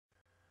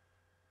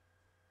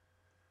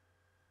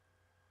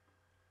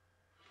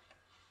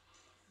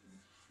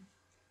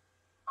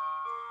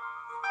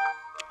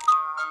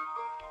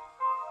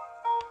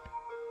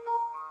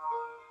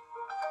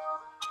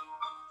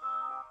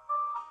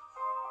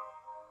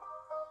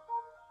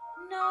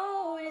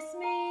notice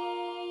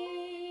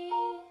me.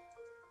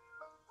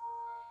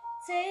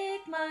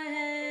 Take my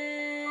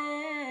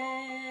hand.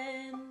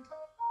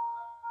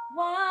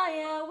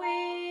 Why are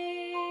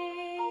we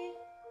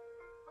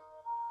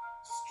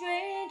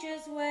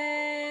strangers when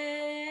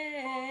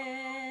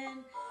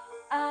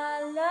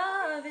our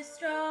love is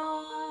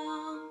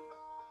strong?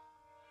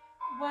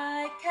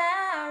 Why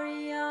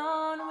carry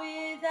on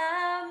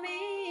without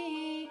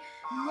me?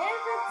 And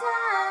every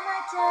time I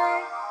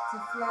try to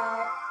fly,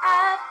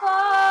 I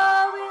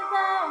fall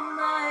without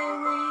my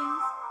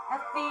wings. I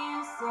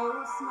feel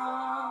so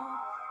small.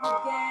 I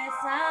guess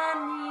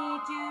I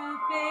need you,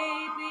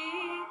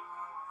 baby.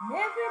 And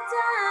every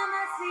time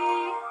I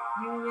see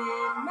you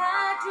in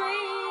my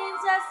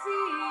dreams, I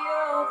see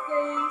your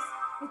face.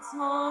 It's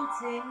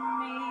haunting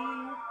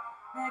me.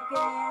 I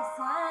guess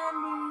I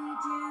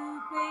need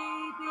you,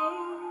 baby.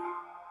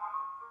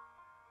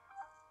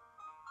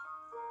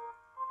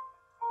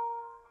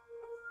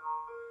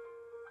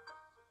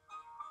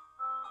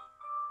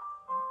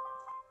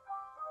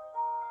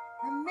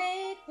 I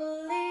make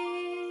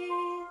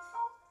believe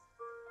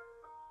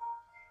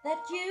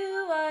that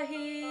you are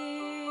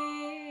here.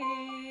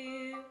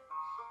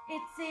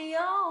 It's the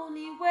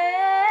only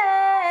way.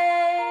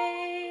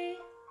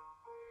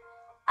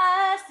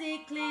 I see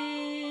clear.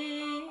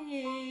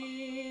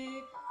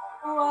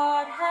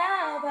 What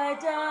have I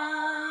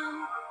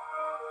done?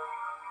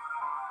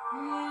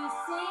 You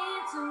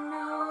seem to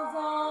move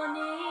on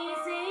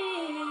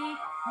easy.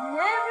 And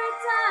every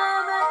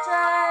time I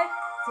try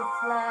to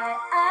fly,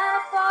 I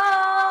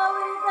fall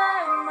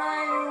without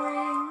my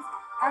wings.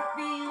 I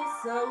feel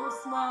so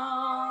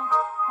small.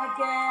 I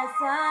guess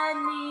I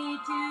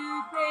need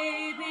you,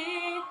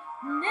 baby.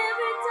 And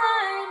every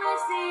time I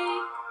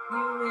see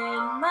you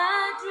in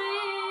my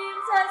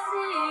dreams, I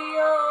see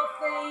your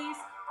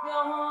face.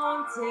 You're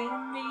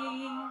haunting